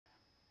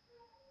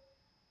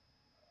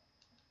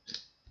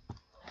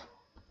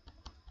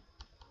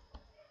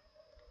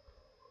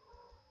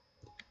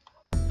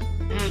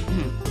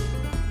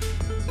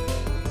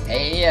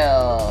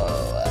Yo!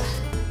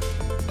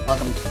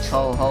 Welcome to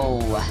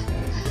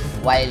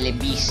Touhou, Wily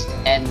Beast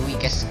and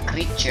Weakest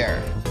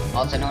Creature,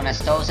 also known as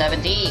Touhou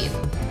 17.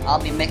 I'll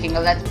be making a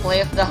let's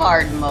play of the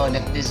hard mode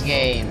of this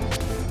game.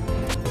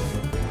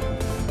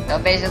 So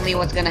basically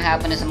what's gonna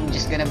happen is I'm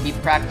just gonna be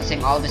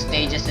practicing all the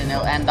stages and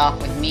it'll end off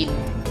with me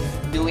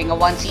doing a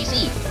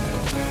 1cc.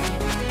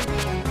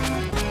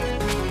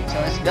 So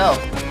let's go.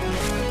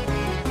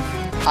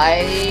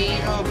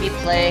 I'll be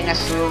playing as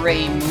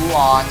Reimu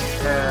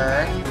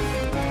Otter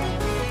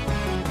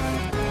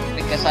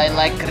because I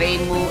like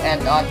Reimu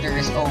and Otter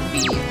is OP.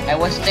 I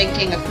was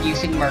thinking of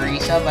using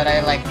Marisa, but I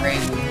like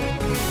Reimu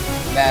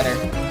better,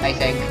 I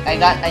think. I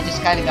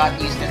just kinda got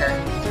used to her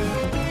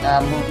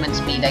movement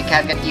speed. I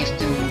can't get used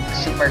to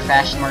super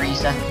fast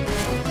Marisa.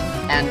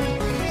 And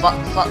fuck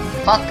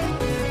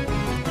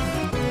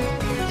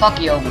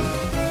Yomu.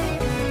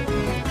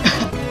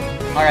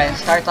 Alright,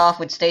 start off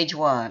with stage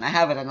 1. I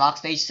haven't unlocked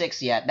stage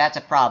 6 yet, that's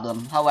a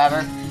problem.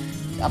 However,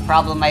 a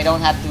problem I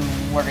don't have to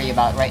worry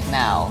about right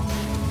now.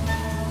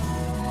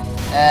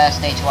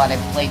 Stage 1,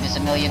 I've played this a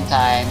million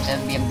times.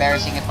 It'd be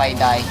embarrassing if I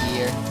die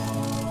here.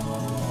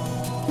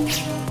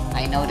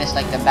 I know this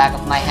like the back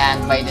of my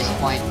hand by this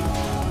point.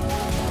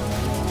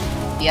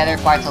 The other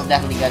parts will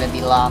definitely gonna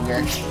be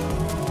longer.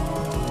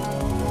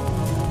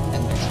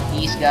 And there's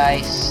these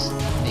guys.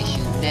 They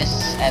shoot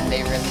this, and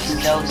they release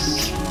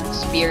those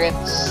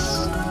spirits.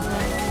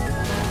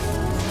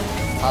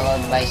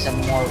 Followed by some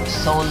more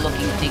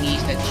soul-looking thingies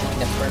that shoot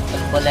the purple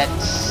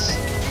bullets.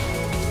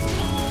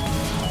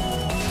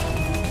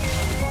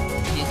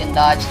 You can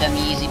dodge them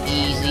easy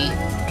peasy.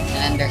 And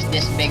then there's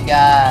this big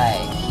guy.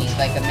 He's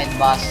like a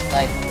mid-boss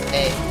type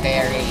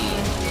fairy.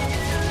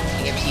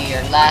 He gives you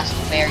your last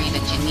fairy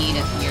that you need,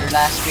 your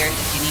last spirit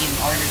that you need in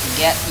order to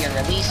get your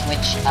release,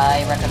 which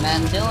I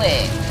recommend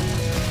doing.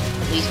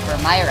 At least for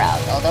my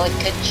route, although it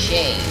could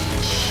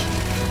change.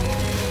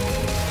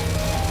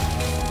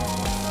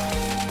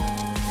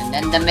 And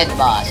then the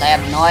mid-boss. I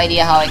have no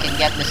idea how I can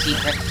get the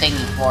secret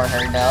thingy for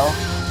her though,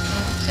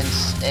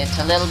 since it's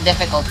a little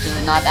difficult to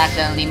not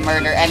accidentally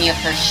murder any of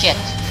her shit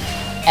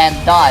and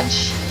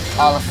dodge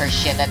all of her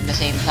shit at the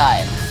same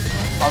time.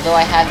 Although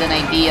I had an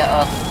idea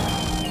of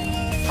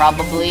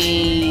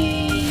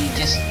probably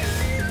just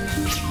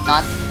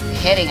not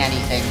hitting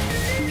anything.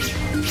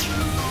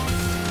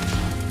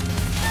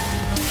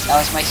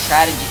 That was my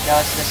strategy. That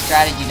was the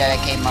strategy that I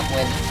came up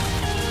with.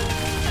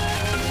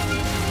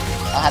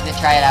 I'll have to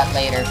try it out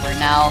later. For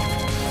now,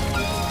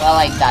 well,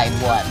 I died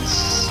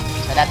once,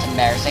 so that's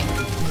embarrassing.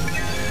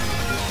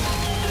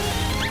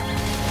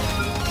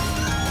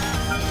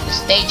 The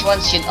stage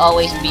ones should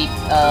always be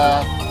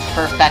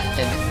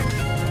perfected.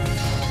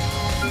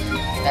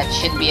 That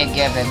should be a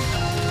given.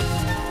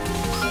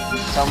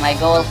 So my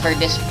goal for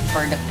the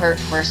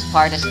first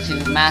part is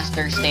to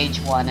master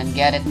stage 1 and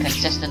get it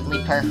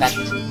consistently perfect.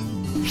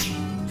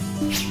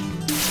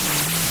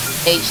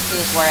 Stage 2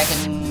 is where I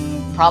can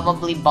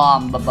probably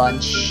bomb a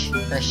bunch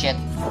or shit.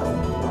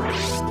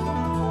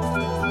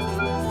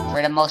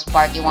 For the most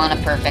part, you want to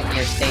perfect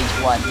your stage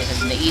 1. This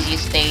is the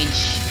easiest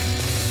stage,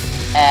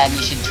 and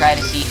you should try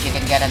to see if you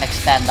can get an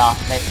extend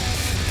off of it.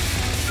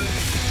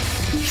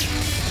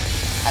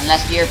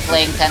 Unless you're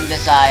playing 10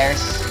 Desires,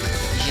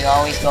 you should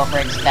always go for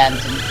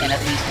extends and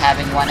at least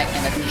having one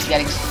and at least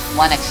getting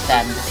one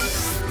extend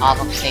off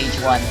of stage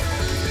 1.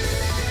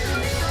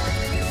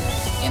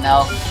 You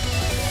know?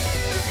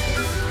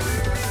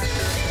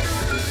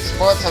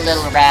 It's a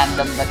little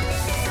random, but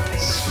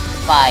it's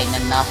fine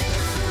enough.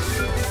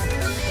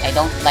 I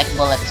don't like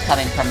bullets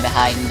coming from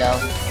behind though.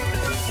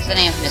 What's the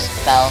name of this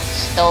spell?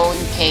 Stone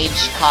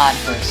Cage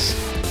Converse.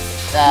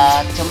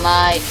 To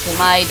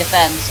my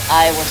defense,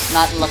 I was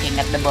not looking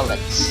at the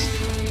bullets.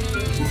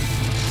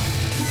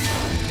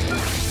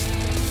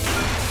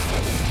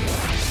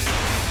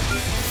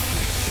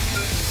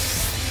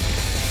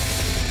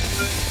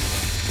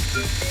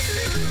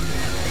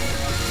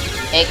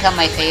 Aika,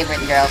 my favorite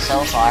girl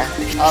so far.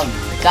 Oh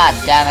god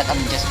damn it, I'm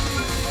just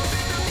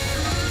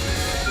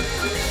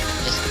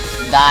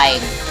died.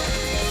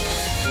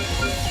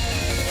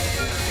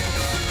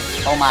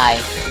 Oh my.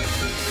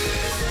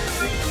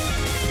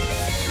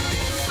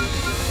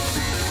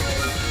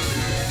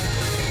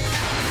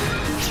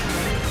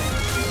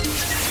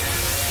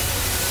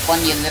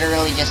 One, you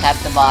literally just have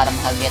to bottom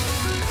hug it.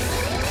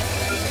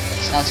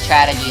 There's no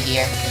strategy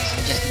here,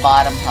 it's just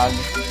bottom hug.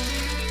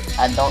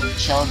 Adult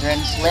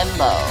Children's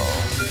Limbo.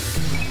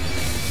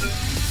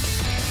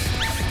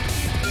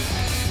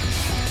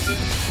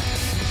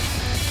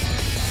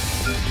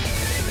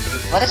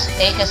 What is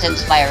Eika's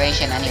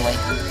inspiration anyway?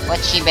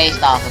 What's she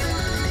based off of?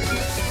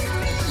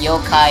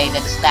 Yokai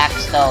that stack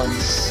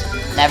stones.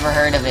 Never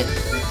heard of it.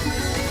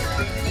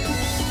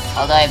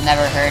 Although I've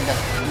never heard of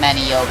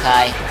many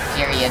yokai,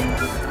 period.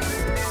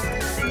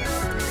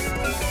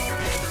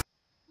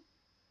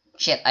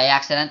 Shit, I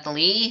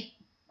accidentally...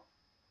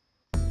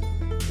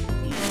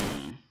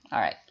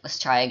 Alright, let's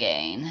try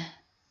again.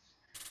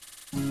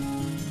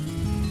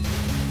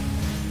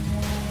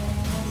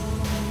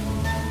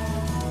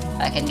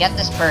 I can get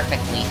this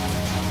perfectly.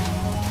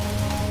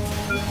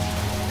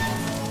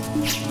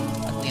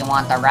 But we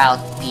want a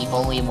route,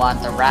 people. We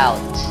want a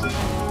route.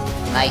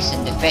 Nice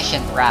and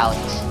efficient route.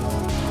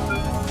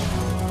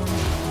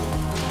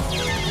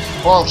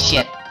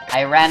 Bullshit.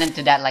 I ran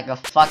into that like a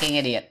fucking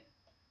idiot.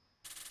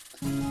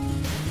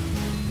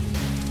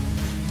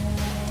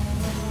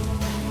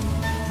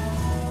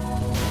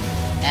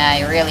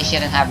 I really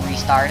shouldn't have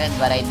restarted,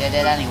 but I did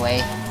it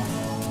anyway.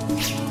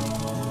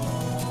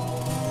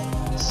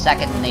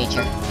 Second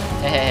nature.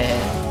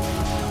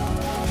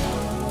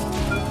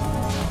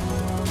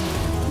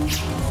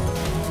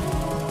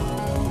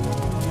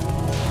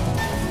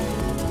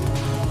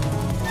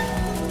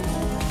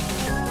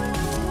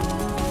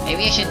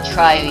 Maybe I should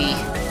try the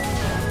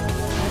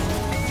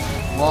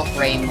Wolf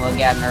Rainbow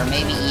again, or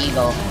maybe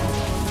Eagle.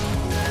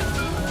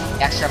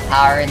 Extra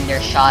power in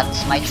their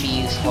shots might be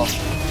useful.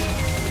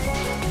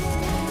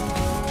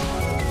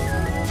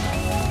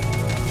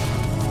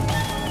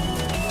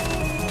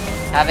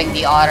 Having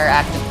the Otter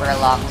active for a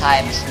long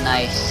time is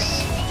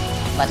nice,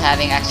 but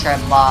having extra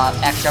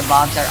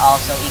bombs are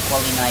also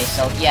equally nice.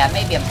 So yeah,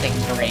 maybe I'm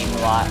picking the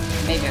Rainbow.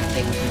 Maybe I'm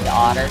picking the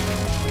Otter.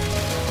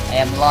 I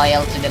am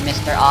loyal to the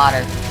Mr.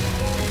 Otter.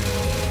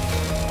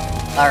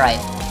 Alright,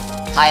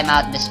 time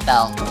out the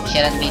spell.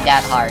 Shouldn't be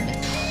that hard.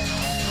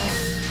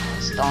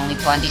 It's only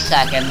 20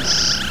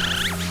 seconds,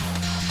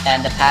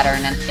 and the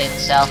pattern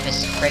itself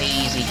is pretty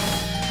easy.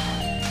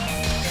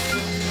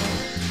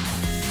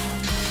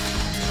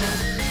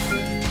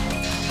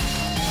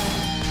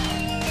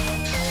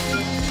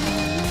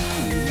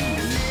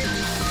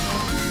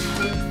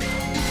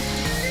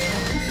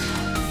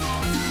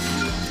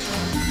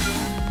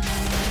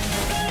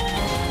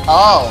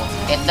 Oh,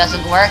 it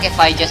doesn't work if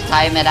I just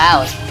time it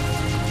out.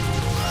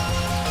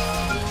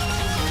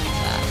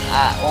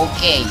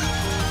 Okay.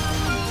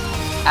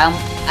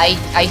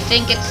 I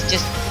think it's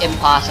just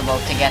impossible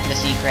to get the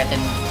secret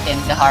in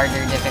the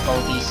harder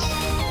difficulties.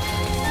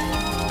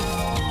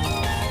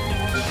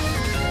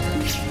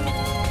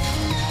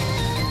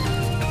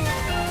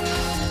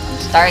 I'm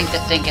starting to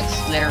think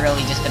it's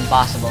literally just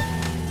impossible.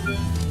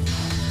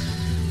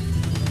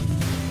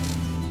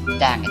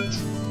 Dang it.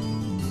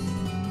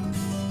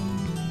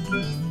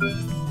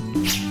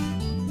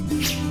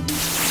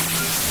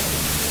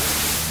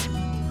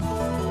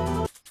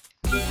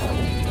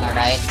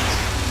 Alright.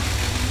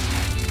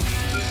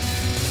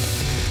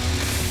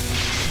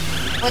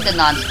 With the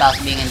non-spells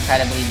being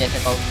incredibly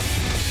difficult.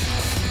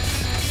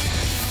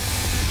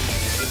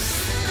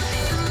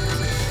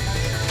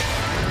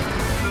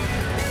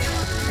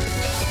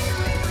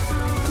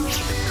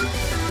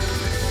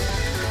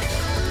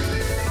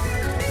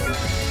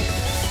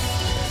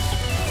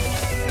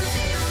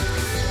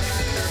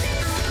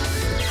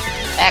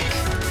 Heck.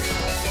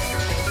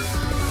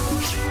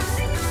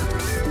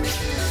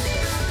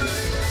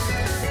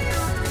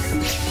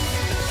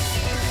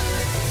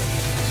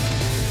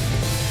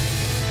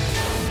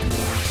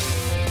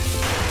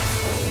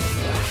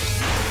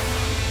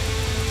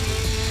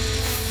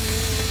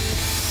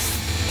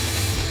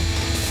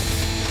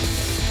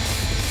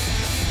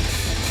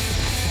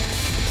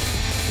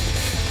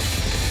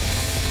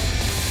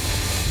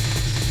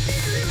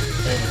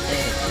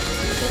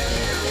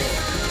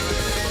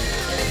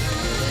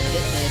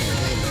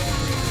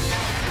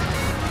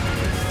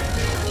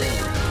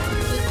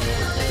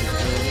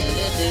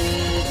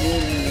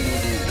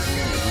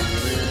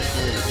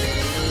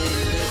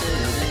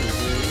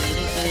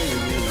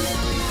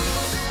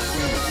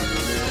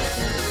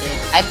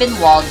 I've been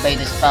walled by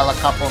this spell a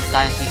couple of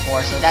times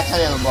before, so that's a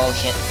little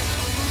bullshit.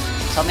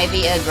 So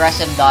maybe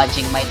aggressive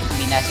dodging might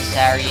be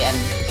necessary, and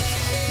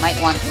might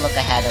want to look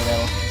ahead a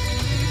little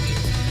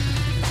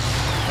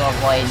to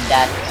avoid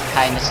that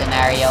kind of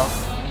scenario.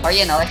 Or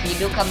you know, if you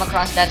do come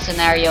across that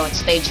scenario, it's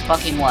stage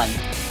fucking 1.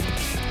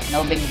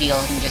 No big deal,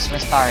 I'm just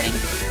restarting.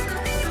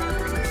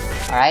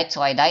 Alright,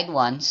 so I died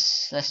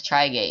once. Let's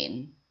try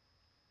again.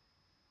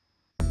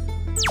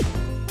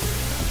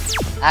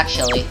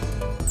 Actually,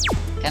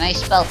 can I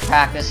spell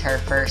practice her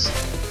first?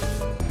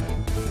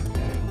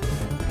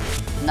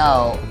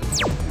 No.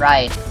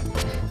 Right.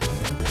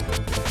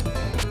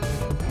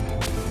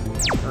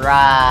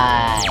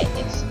 Right.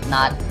 It's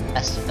not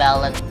a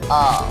spell at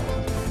all.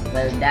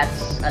 Well,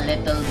 that's a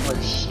little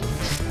bullshit.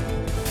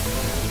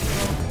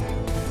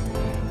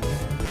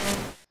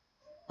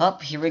 Oh,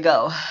 here we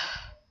go.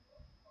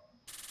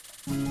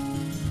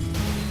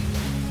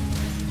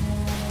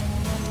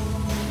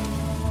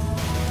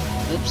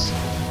 Oops.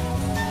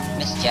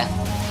 Missed ya.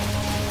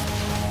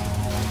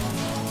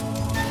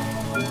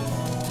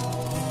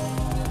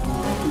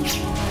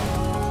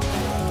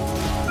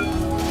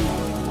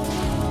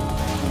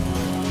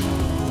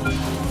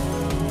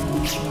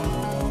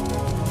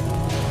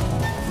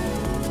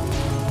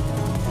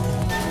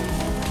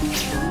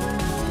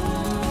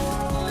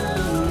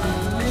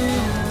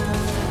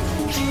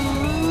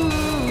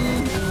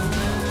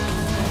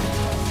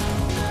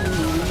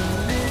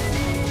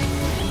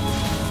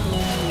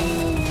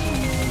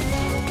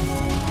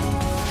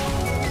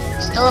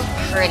 Still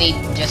pretty,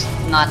 just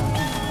not,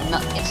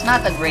 it's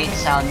not a great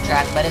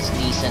soundtrack, but it's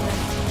decent.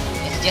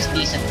 It's just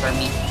decent for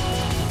me.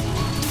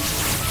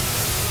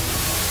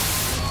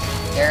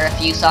 There are a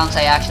few songs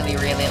I actually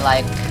really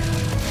like,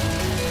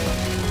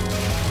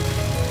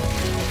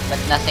 but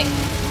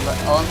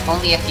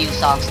only a few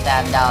songs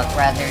stand out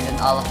rather than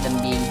all of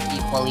them being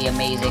equally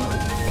amazing.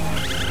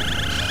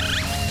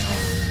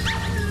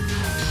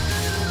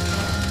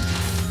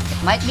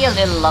 It might be a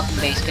little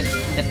luck-based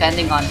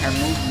depending on her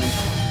movement.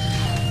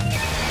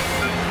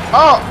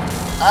 Oh!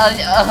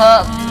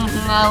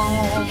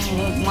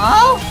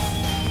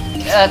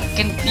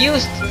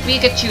 Confused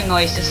Pikachu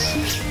noises.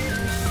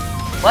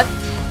 What?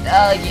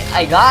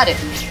 I got it.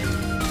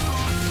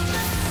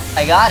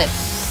 I got it.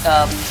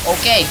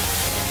 Okay.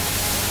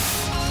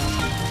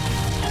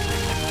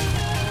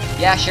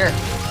 Yeah, sure.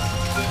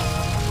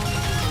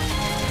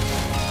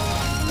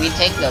 We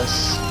take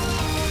those.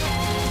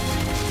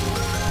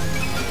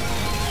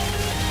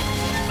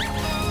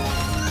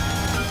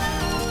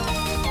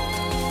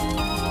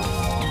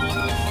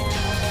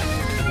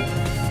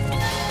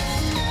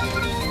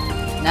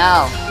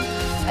 No,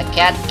 I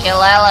can't kill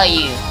all of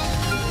you.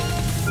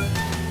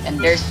 And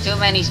there's too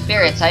many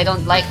spirits, I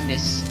don't like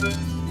this.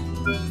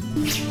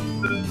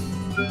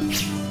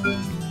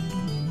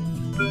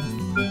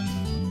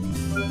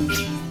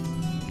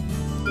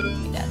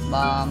 That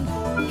bomb,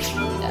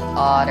 that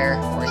otter,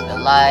 where's the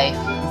life?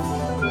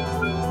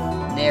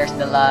 There's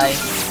the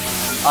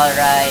life.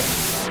 Alright.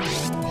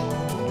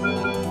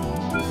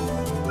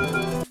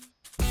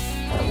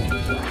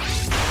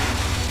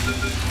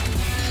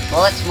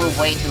 Bullets move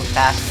way too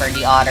fast for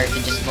the otter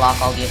to just block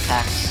all the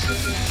attacks.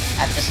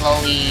 I have to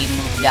slowly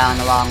move down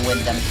along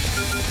with them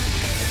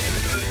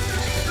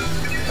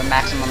for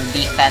maximum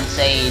defense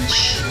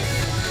age.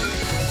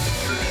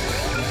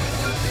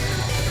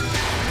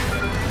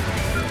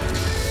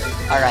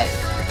 Alright.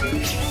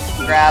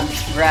 Grab,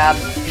 grab,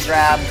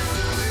 grab.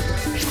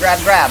 Grab,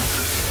 grab.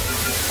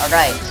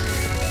 Alright.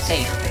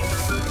 Safe.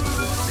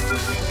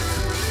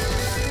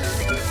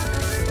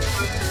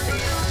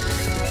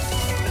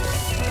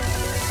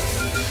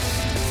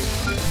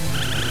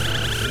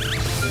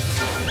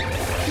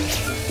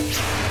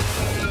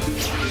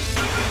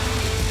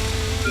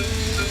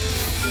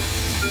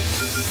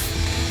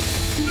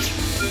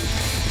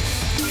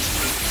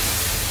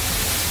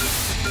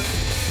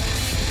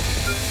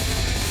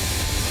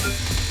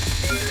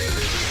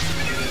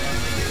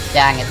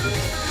 Dang it.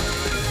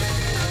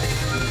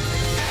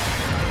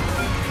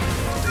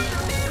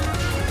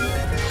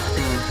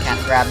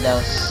 Can't grab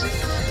those.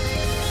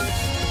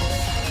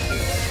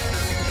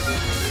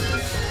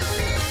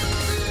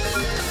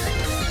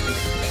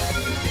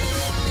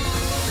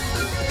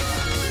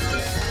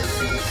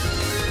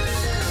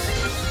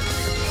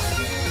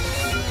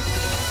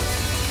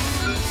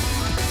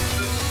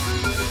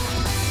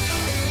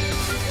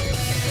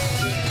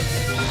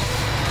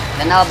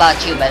 I don't know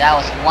about you, but that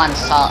was one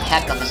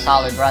heck of a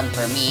solid run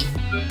for me,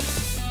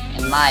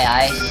 in my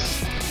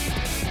eyes.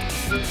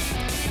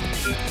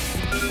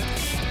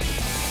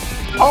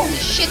 Holy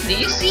shit, do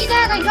you see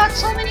that? I got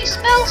so many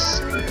spells!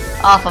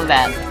 Off of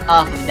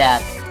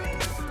that.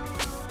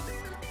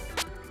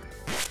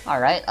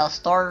 Alright, I'll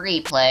store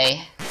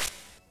replay.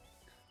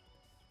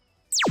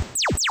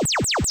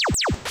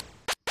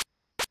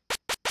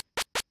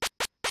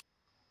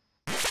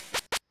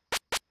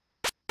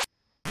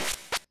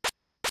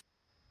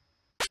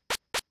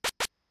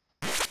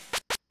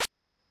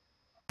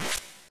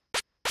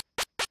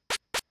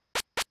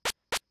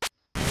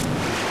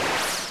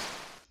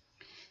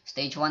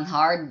 Stage 1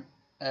 hard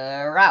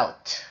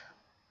route.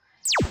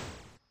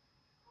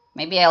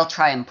 Maybe I'll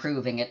try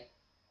improving it.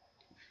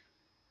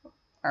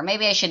 Or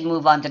maybe I should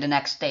move on to the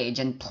next stage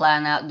and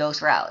plan out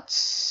those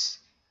routes.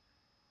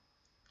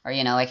 Or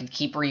you know, I could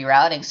keep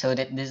rerouting so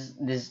that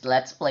this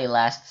Let's Play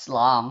lasts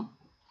long.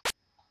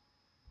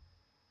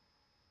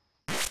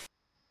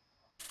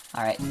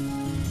 Alright,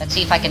 let's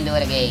see if I can do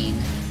it again.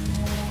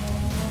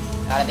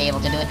 Gotta be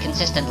able to do it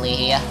consistently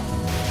here.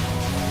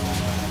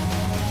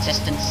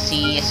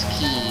 Consistency is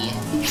key.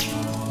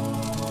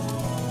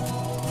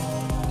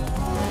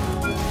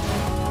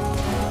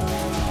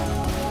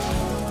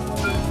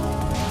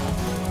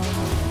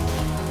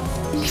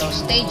 So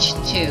stage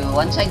 2,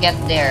 once I get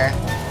there,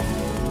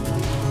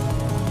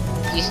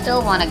 you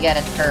still want to get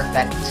it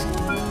perfect,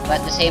 but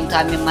at the same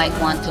time you might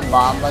want to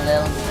bomb a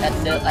little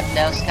at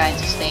those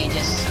kinds of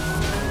stages.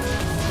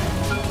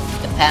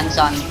 Depends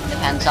on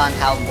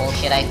how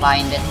bullshit I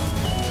find it.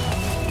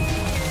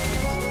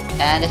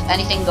 And if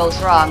anything goes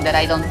wrong that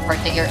I don't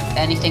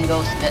anything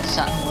goes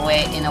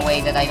in a way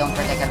that I don't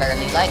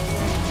particularly like,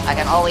 I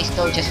can always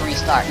still just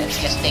restart. It's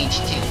just stage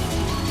 2.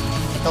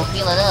 It'll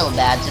feel a little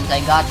bad since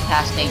I got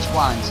past stage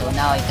 1, so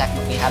now I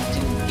technically have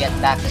to get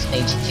back to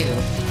stage 2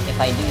 if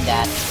I do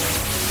that.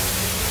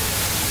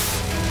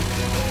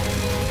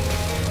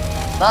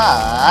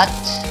 But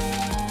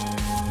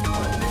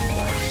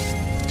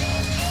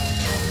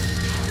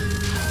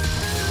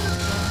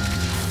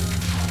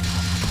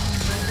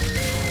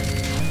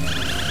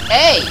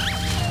hey!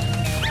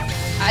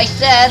 I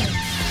said,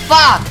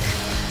 fuck!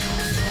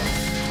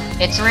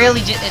 It's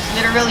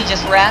literally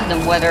just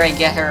random whether I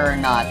get her or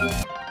not.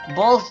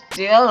 Both.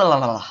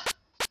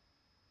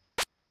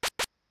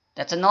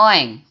 That's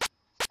annoying.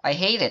 I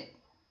hate it.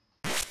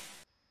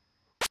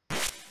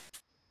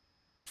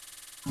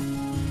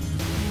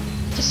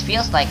 Just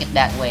feels like it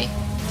that way.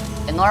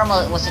 In normal,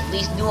 it was at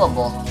least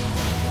doable.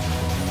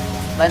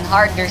 But in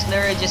hard, there's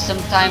literally just some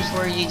times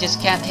where you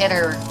just can't hit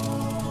her.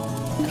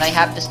 And I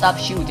have to stop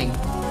shooting.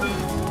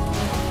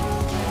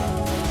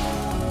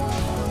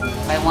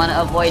 I want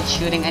to avoid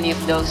shooting any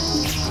of those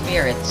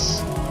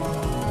spirits.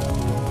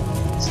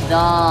 It's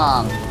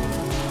dumb.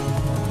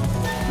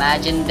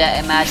 Imagine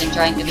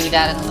trying to do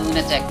that in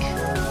Lunatic.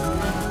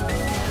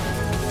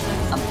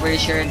 I'm pretty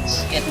sure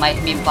it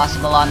might be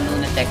impossible on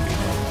Lunatic.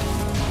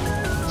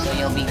 So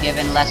you'll be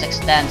given less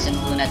extents in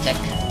Lunatic.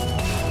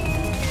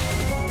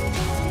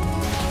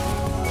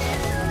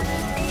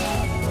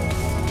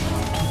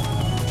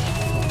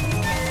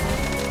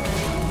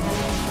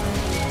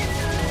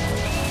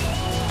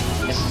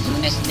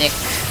 This dick.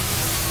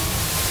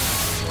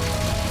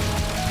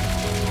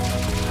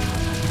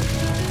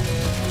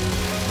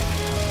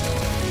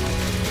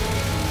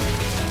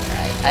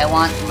 Right, I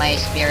want my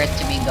spirit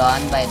to be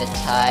gone by the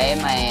time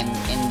I am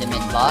in the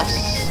mid-boss.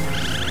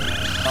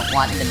 Don't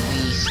want the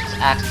beast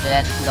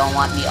accident. Don't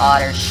want the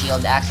otter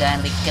shield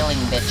accidentally killing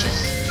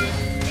bitches.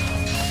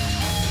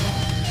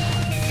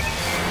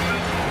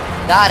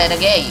 Got it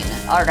again.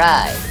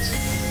 Alright.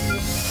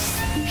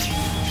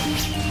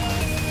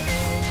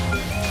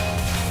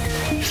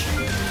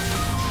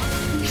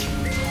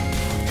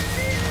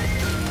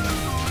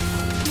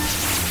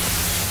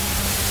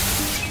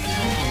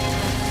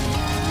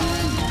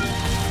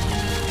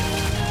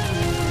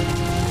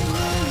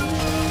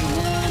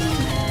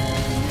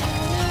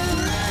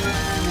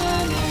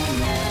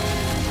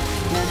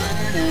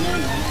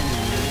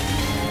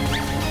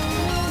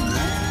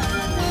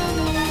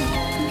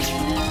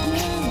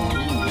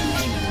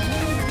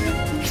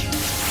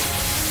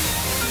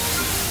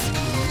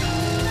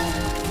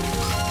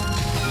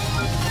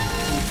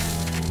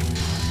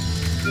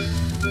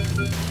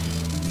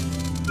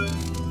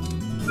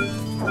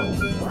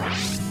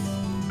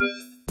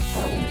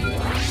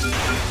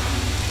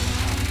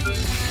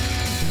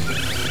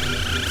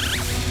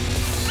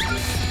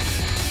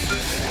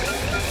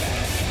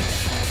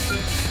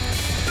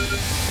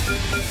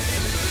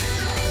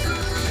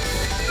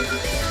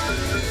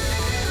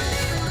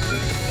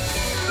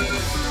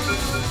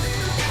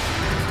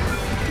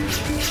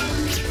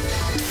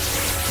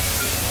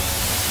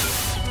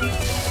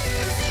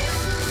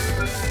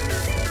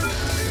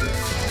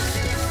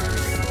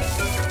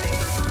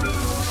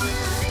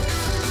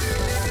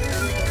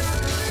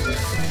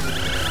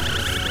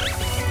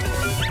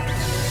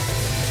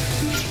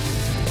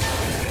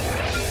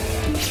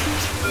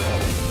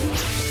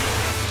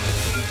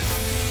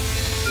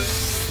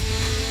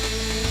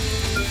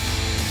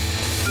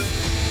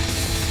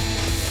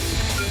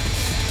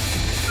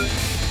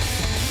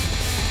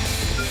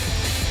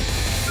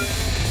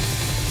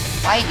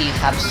 Why do you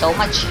have so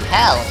much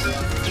health?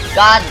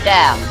 God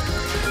damn.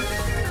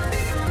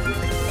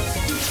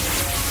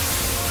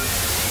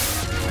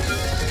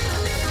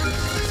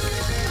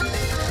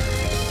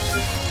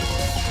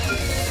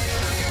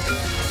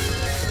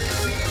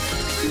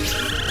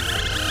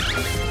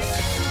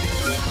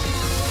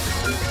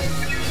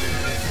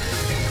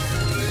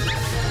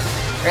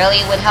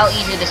 Really, with how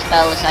easy the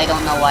spell is, I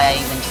don't know why I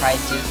even tried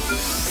to.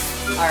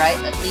 Alright,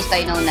 at least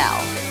I know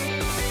now.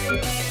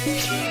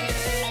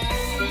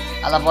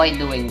 I'll avoid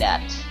doing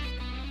that.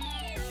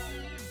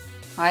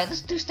 Alright,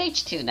 let's do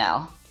stage 2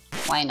 now.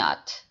 Why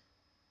not?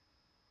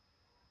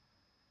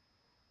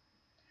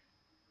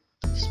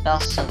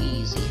 Spell's so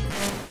easy.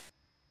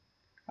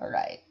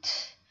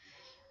 Alright.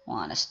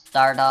 Wanna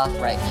start off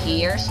right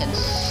here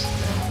since...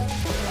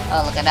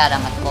 Oh, look at that,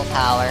 I'm at full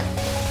power.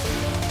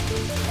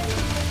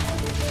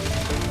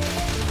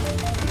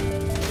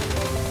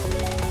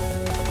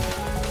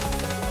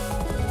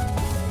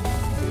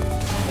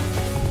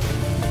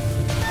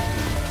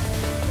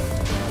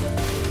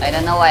 I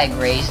don't know why I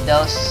grazed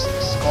those.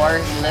 Score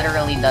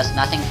literally does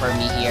nothing for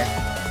me here.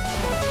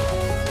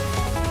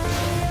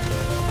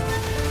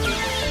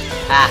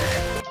 Ah.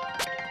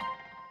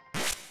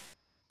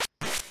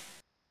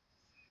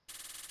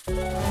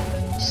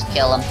 Just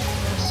kill him.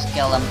 Just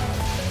kill him.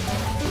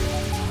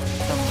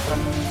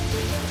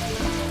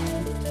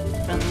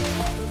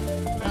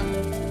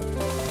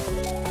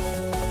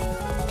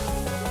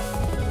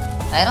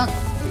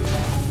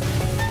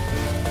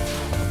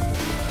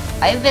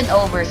 I've been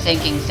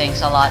overthinking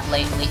things a lot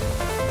lately,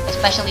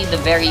 especially the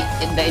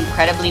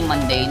incredibly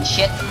mundane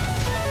shit.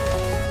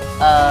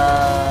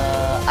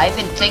 I've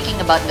been thinking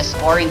about the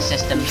scoring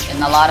systems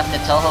in a lot of the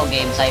Touhou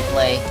games I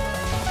play,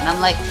 and I'm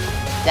like,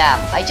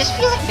 damn, I just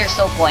feel like they're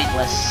so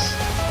pointless.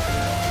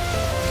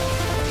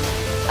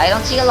 I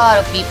don't see a lot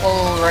of people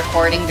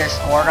recording their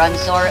score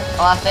runs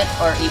off it,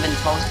 or even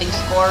posting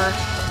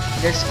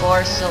their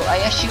scores, so I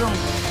assume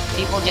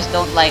people just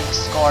don't like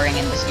scoring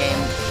in this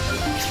game.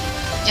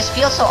 Just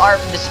feel so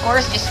the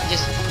scores just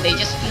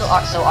feel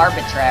so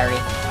arbitrary.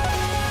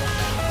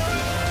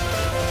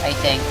 I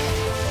think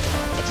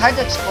it's hard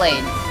to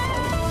explain.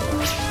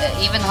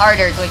 Even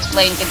harder to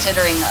explain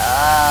considering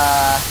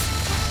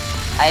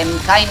I'm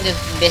kind of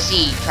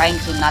busy trying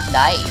to not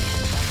die.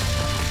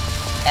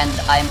 And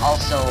I'm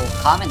also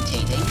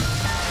commentating.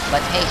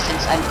 But hey,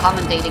 since I'm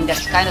commentating,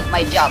 that's kind of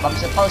my job. I'm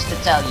supposed to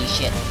tell you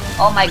shit.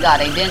 Oh my god,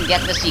 I didn't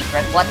get the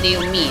secret. What do you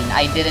mean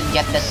I didn't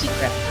get the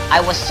secret?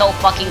 I was so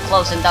fucking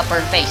close in the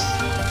upper face.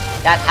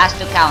 That has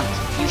to count.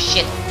 You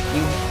shit.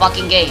 You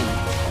fucking game.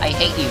 I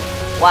hate you.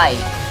 Why?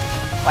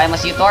 Why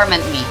must you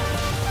torment me?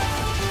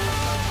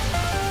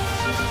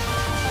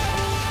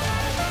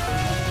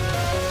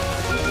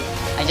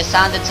 I just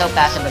sounded so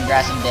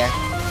passive-aggressive there.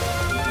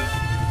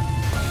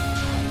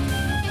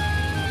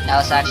 That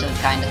was actually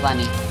kind of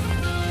funny.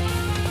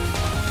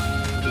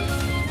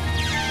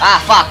 Ah,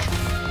 fuck!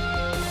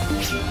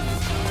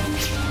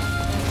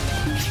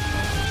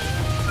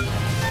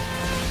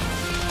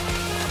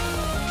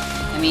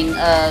 I mean,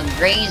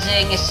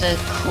 grazing is a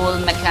cool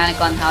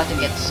mechanic on how to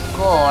get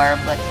score,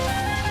 but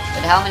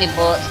with how many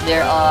bullets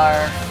there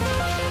are,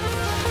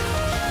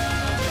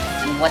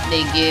 and what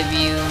they give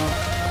you,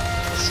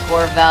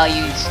 score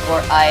valued,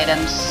 score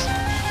items.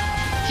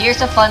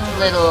 Here's a fun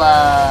little,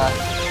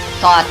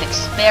 thought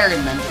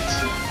experiment.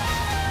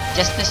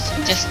 Just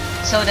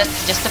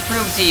to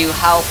prove to you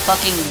how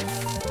fucking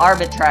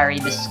arbitrary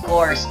the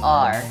scores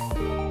are.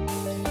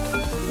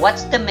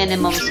 What's the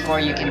minimum score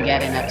you can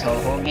get in a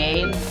Touhou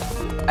game?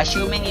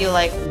 Assuming you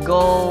like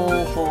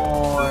go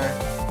for...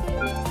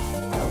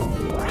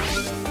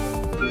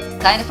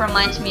 Kind of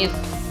reminds me of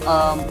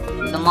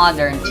the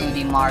modern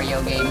 2D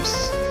Mario games.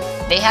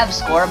 They have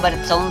score, but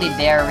it's only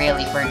there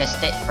really for the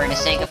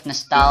sake of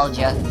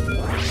nostalgia.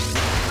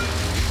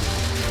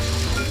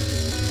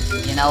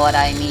 You know what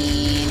I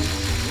mean?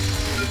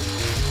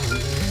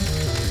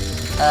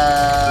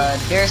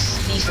 There's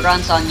these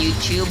runs on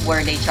YouTube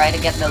where they try to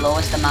get the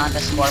lowest amount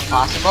of score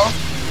possible.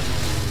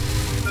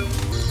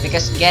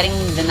 Because getting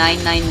the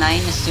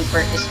 999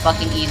 is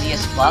fucking easy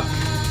as fuck.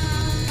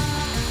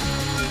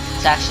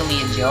 It's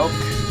actually a joke.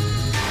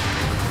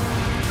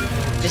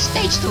 The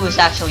stage 2 is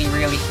actually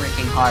really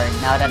freaking hard,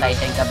 now that I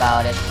think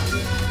about it.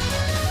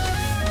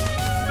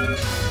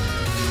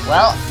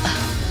 Well,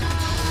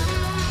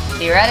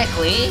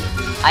 theoretically,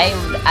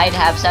 I'd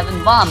have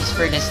 7 bombs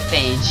for this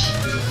stage.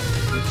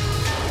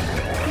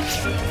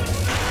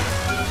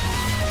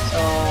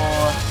 So,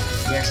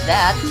 there's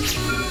that.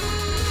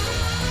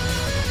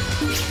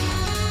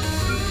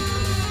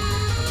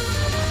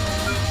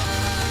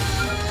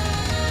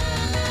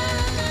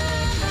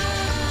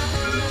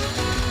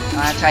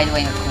 I'm gonna try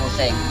doing a cool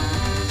thing.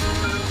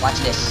 Watch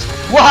this.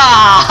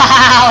 Wow!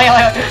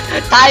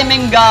 Wait.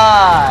 Timing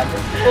god!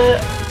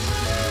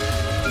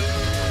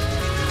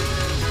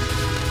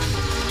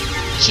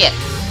 Shit.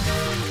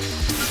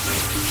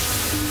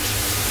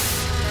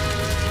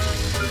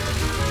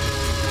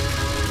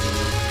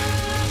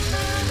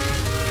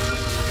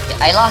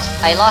 I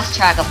lost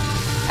track.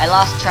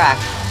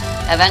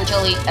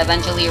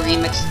 Eventually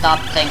Remix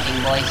stopped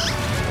thinking, boys.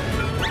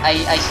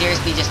 I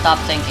seriously just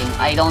stopped thinking.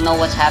 I don't know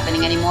what's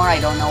happening anymore. I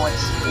don't know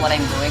what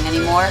I'm doing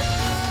anymore.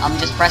 I'm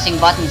just pressing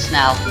buttons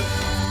now.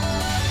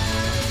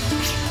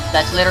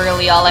 That's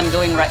literally all I'm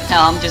doing right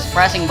now. I'm just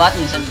pressing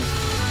buttons and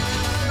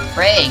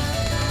praying.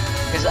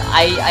 Because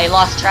I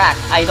lost track.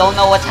 I don't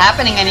know what's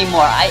happening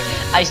anymore.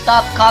 I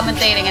stopped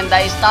commentating and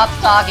I stopped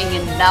talking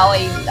and now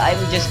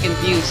I'm just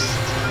confused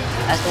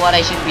as to what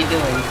I should be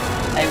doing.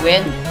 I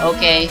win?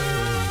 Okay.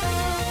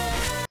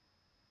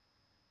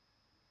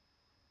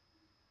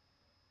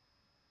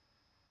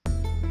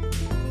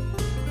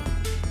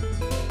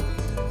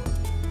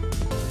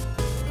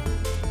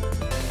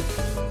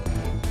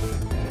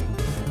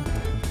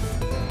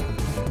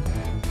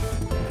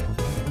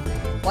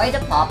 Why the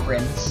paw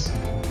prints?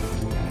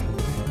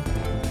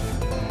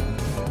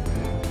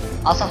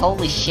 Also,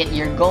 holy shit,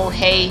 your go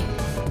hey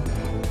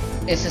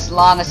is as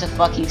long as a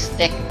fucking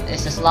stick,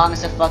 is as long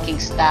as a fucking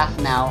staff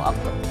now,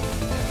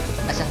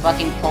 as a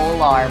fucking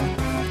pole arm.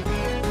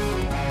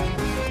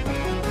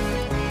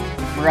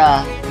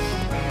 Bruh.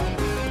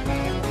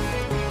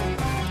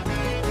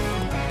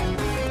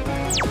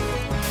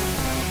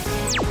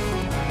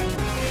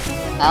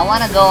 I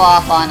wanna go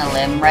off on a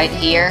limb right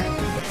here.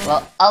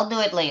 Well, I'll do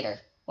it later,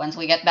 once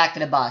we get back to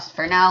the boss.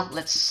 For now,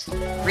 let's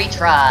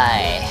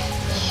retry,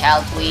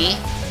 shall we?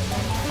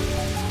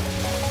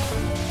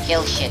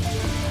 Kill shit.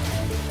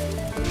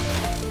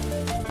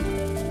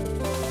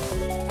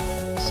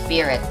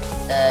 Spirit.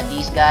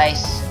 These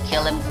guys,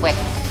 kill him quick.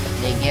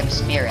 They give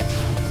spirit.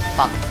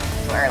 Fuck,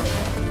 too early.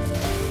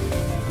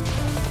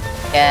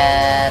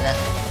 Get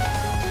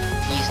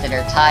used to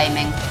their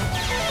timing.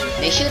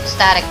 They shoot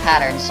static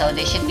patterns, so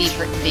they should be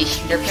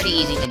they're pretty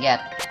easy to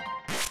get.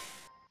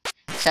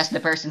 Says the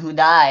person who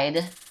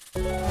died.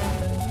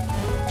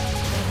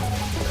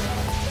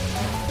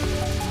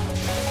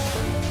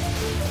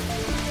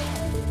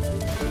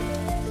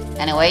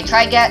 Anyway,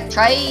 try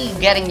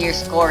getting your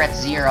score at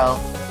 0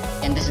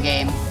 in this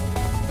game.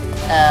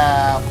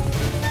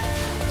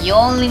 You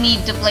only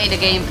need to play the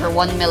game for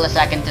 1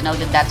 millisecond to know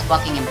that that's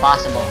fucking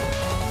impossible.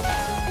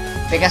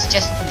 Because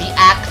just the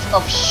act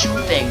of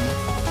shooting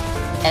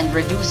and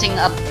reducing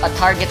a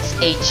target's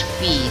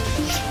HP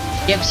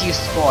gives you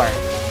score.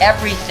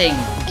 everything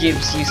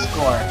gives you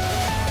score.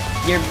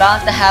 You're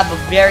bound to have a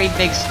very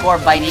big score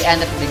by the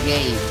end of the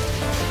game.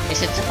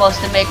 Is it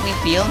supposed to make me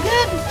feel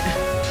good?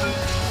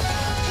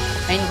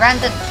 I mean,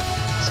 granted,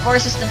 score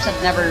systems have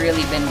never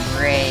really been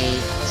great.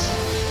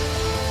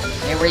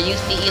 They were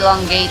used to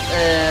elongate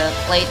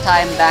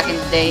playtime back in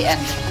the day, and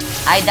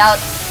I doubt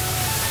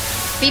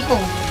people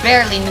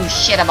barely knew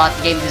shit about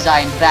game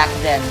design back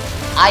then.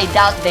 I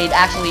doubt they'd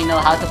actually know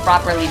how to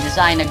properly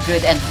design a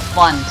good and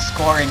fun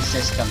scoring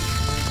system.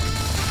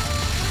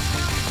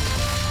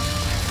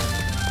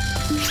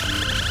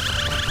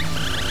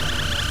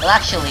 Well,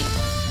 actually,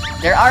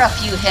 there are a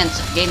few hints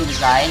of game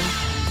design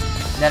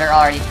that are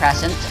already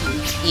present,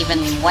 even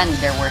when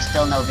there were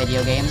still no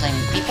video games. I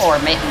mean, people were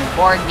making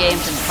board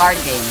games and card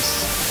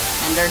games,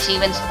 and there's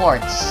even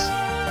sports.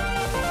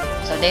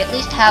 So they at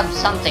least have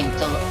something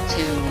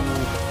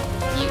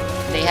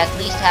they at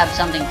least have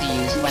something to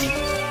use when,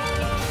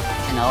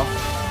 you know.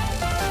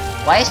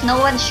 Why is no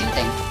one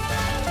shooting?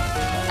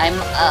 I'm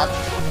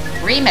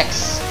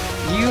Remix.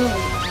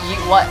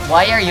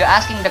 Why are you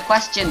asking the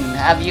question?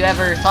 Have you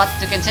ever thought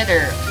to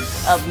consider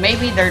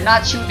maybe they're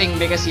not shooting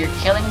because you're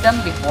killing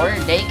them before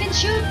they can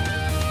shoot?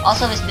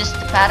 Also, is this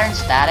pattern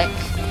static?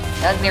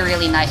 That would be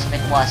really nice if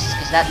it was,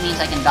 because that means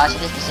I can dodge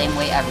this the same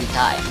way every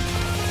time.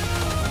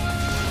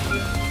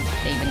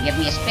 They even give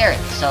me a spirit,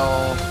 so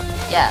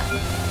yeah.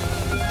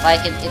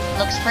 It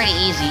looks pretty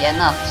easy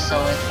enough, so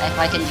if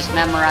I can just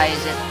memorize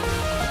it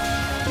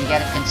and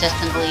get it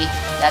consistently,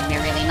 that'd be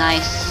really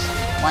nice.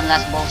 One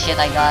less bullshit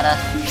I gotta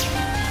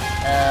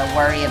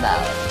worry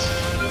about.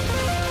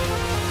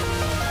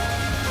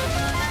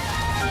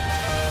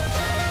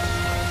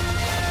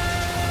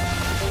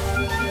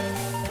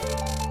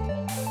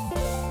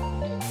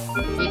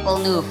 People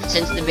knew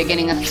since the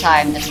beginning of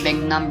time that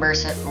big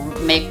numbers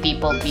make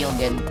people feel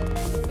good.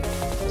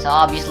 So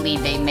obviously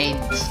they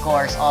made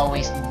scores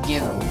always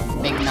give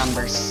big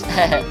numbers.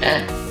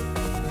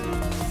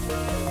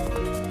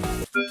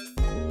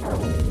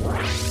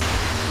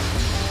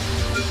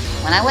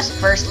 When I was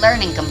first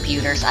learning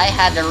computers, I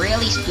had a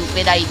really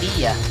stupid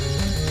idea.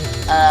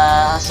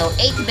 So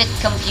 8-bit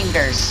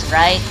computers,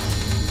 right?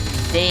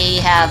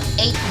 They have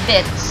 8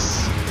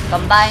 bits.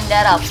 Combine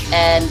that up,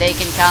 and they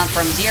can count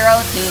from 0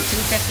 to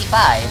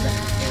 255.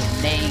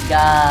 They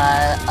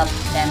got up,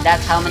 and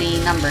that's how many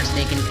numbers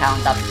they can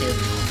count up to.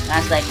 And I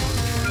was like,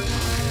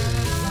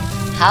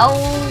 how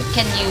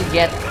can you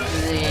get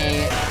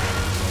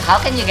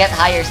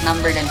higher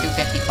number than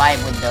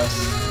 255 with those?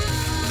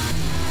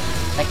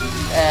 Like,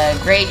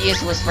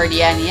 Gradius was for the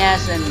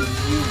NES, and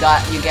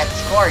you get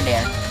score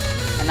there.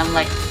 And I'm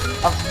like,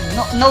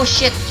 no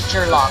shit,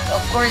 Sherlock.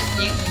 Of course,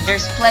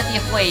 there's plenty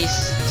of ways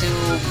to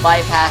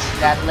bypass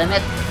that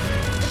limit.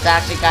 It's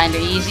actually kind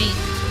of easy.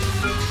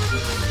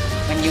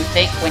 When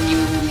you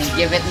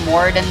give it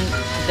more than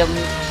the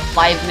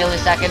 5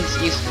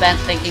 milliseconds you spent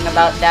thinking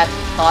about that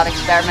thought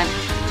experiment,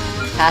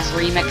 past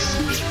Remix.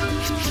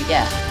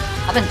 Yeah,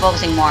 I've been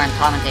focusing more on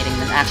commentating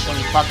than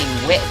actually fucking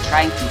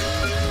trying to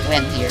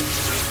win here.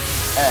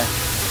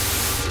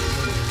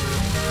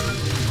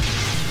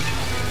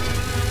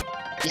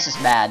 This is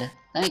bad.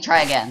 Let me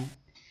try again.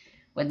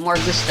 With more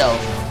gusto.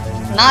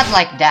 Not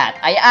like that.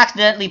 I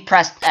accidentally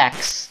pressed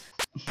X.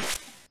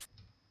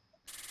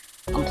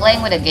 I'm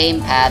playing with a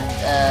gamepad.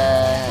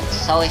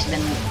 It's always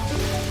been...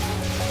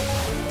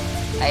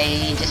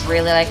 I just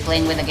really like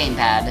playing with a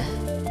gamepad.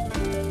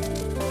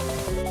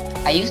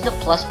 I use the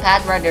plus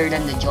pad rather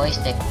than the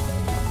joystick.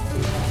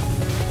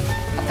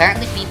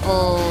 Apparently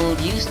people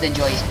use the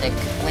joystick,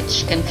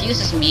 which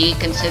confuses me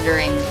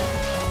considering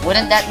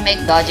wouldn't that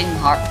make dodging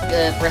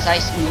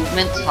precise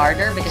movements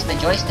harder, because the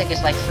joystick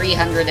is like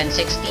 360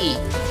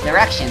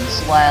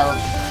 directions, while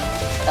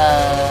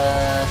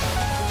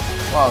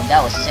whoa,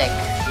 that was sick.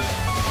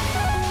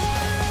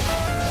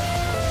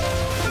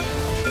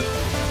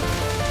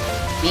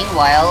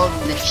 Meanwhile,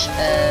 the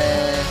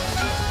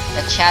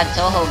Chad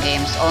Touhou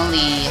games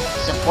only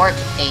support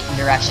 8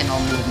 directional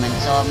movement,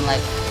 so I'm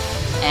like,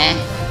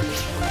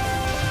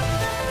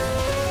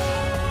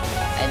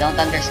 I don't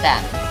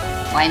understand.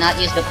 Why not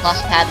use the plus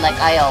pad like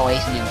I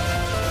always do?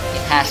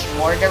 It has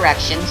 4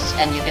 directions,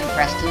 and you can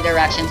press 2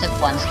 directions at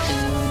once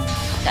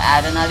to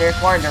add another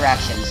 4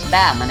 directions.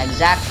 Bam! An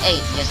exact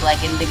 8, just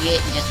like in the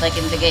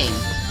game.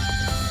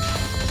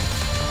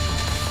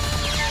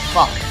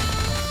 Fuck.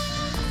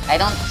 I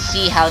don't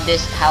see how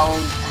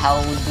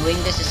doing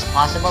this is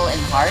possible in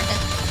hard.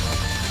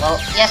 Well,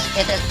 yes,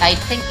 it is. I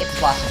think it's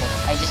possible.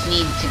 I just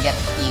need to get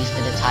used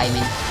to the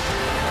timing.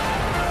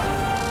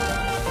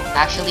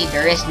 Actually,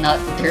 there is no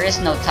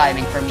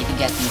timing for me to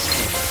get used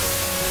to.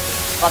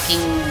 Fucking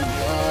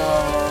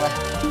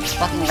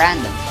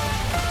random.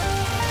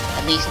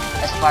 At least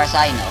as far as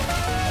I know.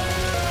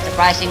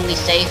 Surprisingly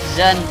safe,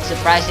 Zun.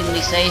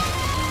 Surprisingly safe.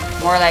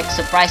 More like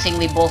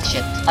surprisingly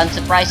bullshit.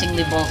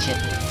 Unsurprisingly bullshit.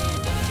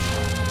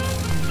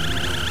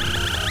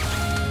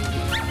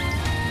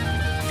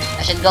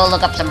 I should go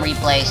look up some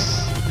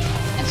replays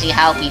and see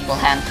how people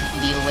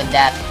deal with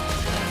that.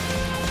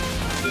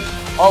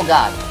 Oh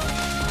god.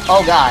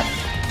 Oh god.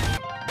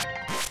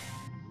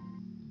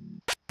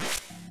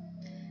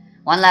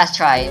 One last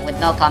try with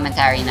no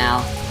commentary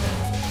now.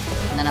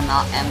 And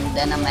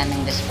then I'm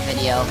ending this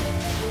video.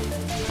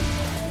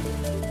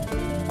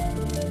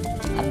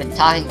 I've been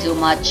talking too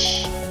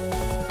much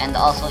and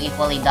also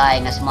equally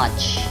dying as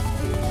much.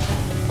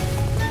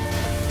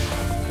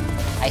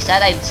 I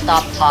said I'd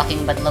stop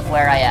talking, but look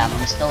where I am.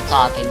 I'm still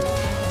talking.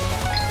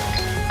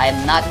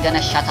 I'm not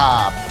gonna shut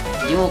up.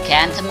 You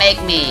can't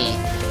make me.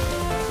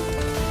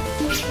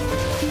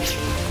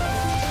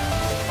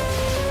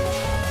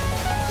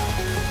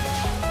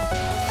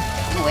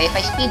 Anyway, if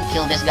I speed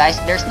kill this guy,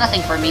 there's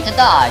nothing for me to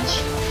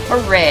dodge.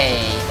 Hooray!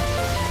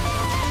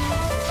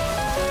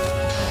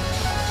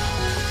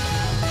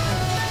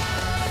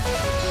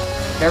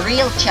 The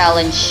real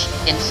challenge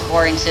in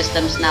scoring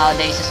systems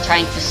nowadays is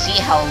trying to see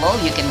how low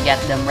you can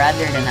get them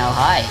rather than how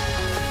high.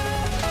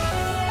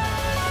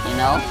 You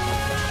know?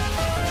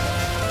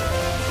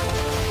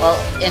 Well,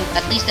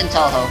 at least in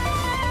Touhou.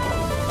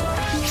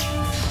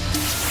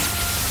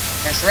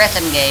 There's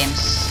rhythm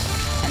games,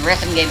 and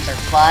rhythm games are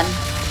fun,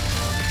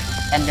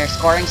 and their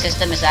scoring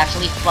system is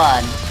actually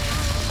fun.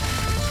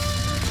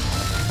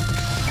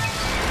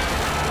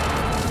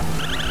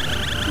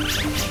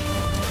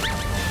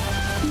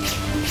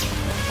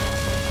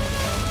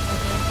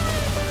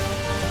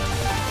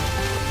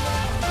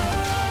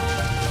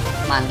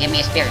 Come on, give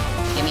me a spirit.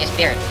 Give me a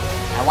spirit.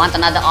 I want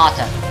another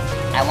otter.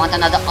 I want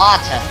another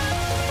otter.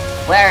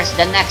 Where's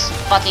the next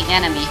fucking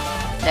enemy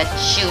that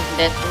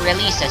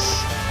releases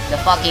the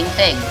fucking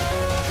thing?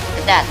 Look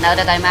at that, now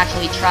that I'm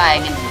actually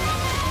trying and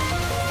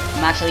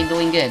I'm actually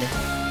doing good.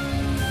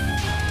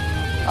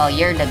 Oh,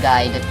 you're the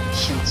guy that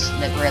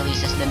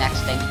releases the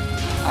next thing.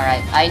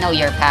 Alright, I know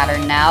your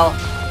pattern now.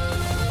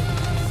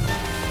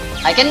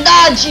 I can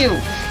dodge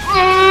you!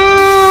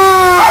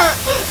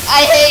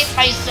 I hate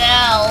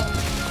myself!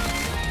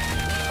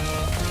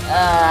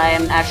 I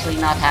am actually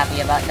not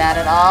happy about that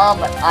at all,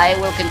 but I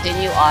will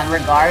continue on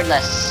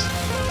regardless.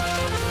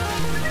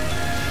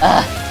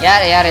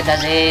 Yada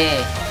does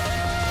it.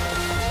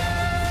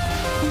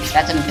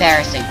 That's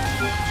embarrassing.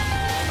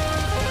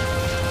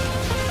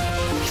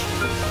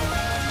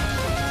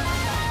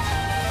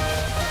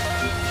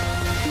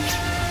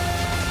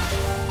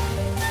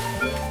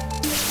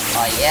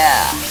 Oh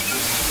yeah,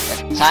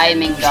 the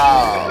timing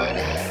god.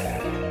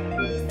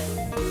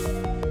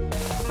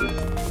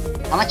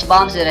 How much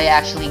bombs did I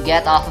actually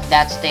get off of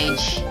that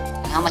stage?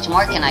 And how much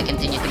more can I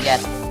continue to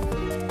get?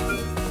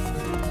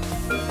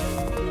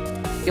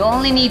 You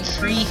only need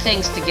 3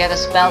 things to get a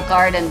spell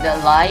card and the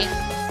life,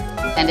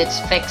 and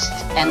it's fixed,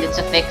 and it's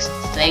a fixed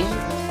thing.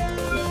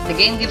 The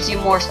game gives you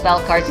more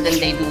spell cards than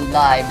they do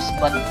lives,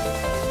 but...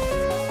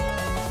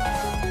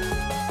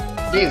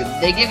 dude,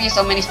 they give you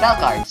so many spell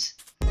cards.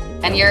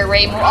 And you're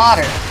Reimu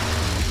Otter.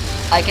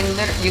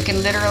 You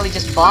can literally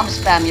just bomb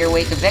spam your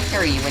way to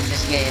victory with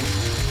this game.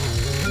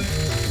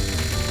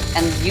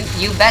 And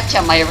you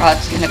betcha my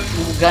rout's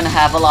gonna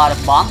have a lot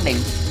of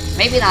bombing.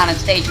 Maybe not on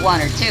stage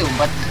 1 or 2,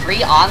 but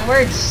 3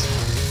 onwards?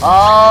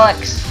 Oh,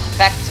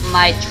 expect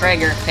my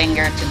trigger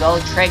finger to go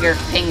trigger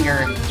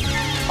finger.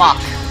 Fuck.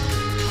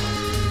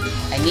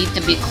 I need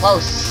to be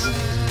close,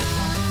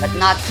 but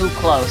not too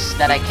close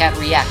that I can't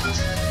react.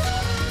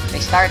 They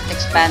start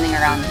expanding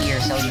around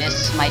here, so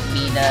this might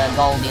be the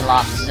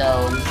Goldilocks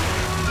zone.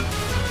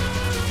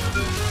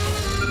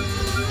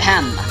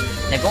 Ahem.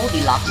 The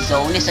Goldilocks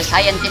zone is a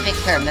scientific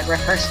term that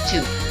refers to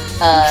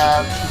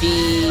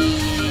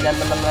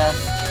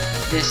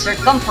the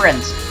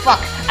circumference.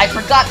 Fuck, I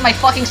forgot my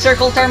fucking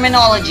circle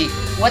terminology.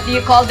 What do you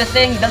call the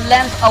thing? The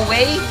length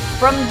away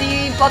from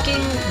the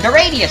fucking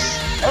radius.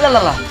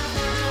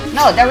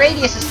 No, the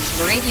radius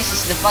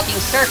is the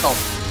fucking circle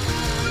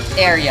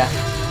area.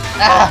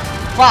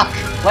 Fuck.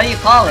 What do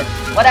you call it?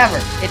 Whatever.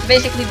 It's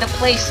basically the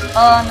place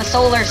on the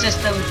solar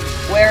system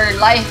where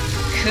life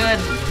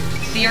could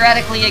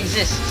theoretically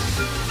exist.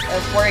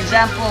 For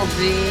example,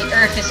 the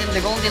Earth is in the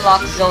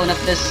Goldilocks zone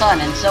of the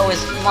Sun, and so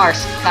is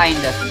Mars,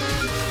 kinda.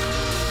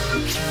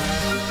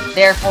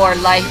 Therefore,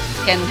 life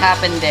can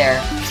happen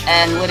there,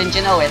 and wouldn't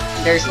you know it,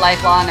 there's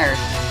life on Earth.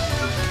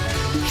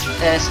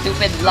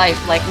 Stupid life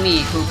like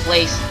me, who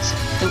plays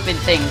stupid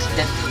things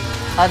that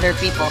other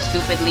people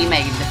stupidly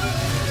made.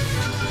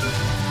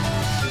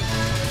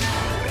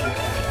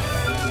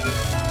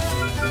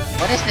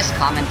 What is this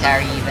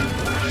commentary even?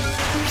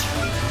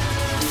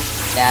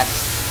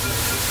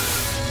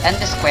 End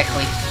this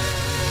quickly.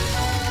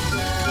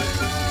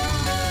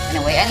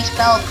 Anyway, any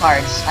spell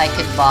cards I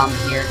could bomb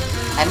here,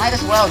 I might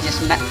as well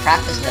just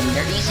practice them.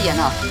 They're easy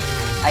enough,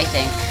 I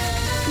think,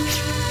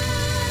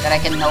 that I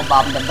can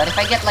no-bomb them. But if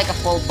I get like a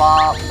full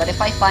bomb, but if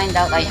I find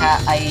out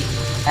I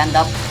end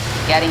up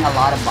getting a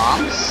lot of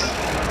bombs,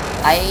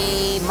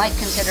 I might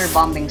consider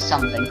bombing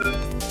something.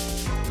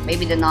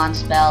 Maybe the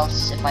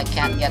non-spells, if I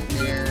can't get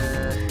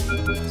their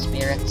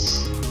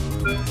spirits.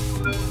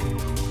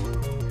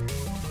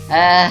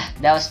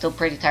 That was still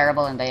pretty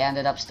terrible, and I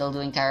ended up still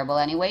doing terrible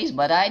anyways,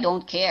 but I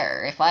don't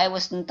care. If I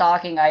wasn't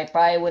talking, I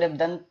probably would have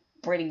done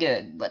pretty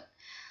good, but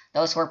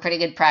those were pretty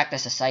good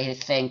practices, I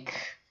think.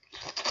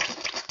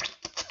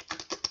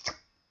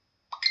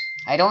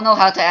 I don't know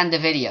how to end the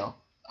video.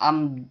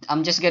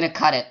 I'm just gonna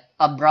cut it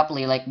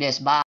abruptly like this. Bye.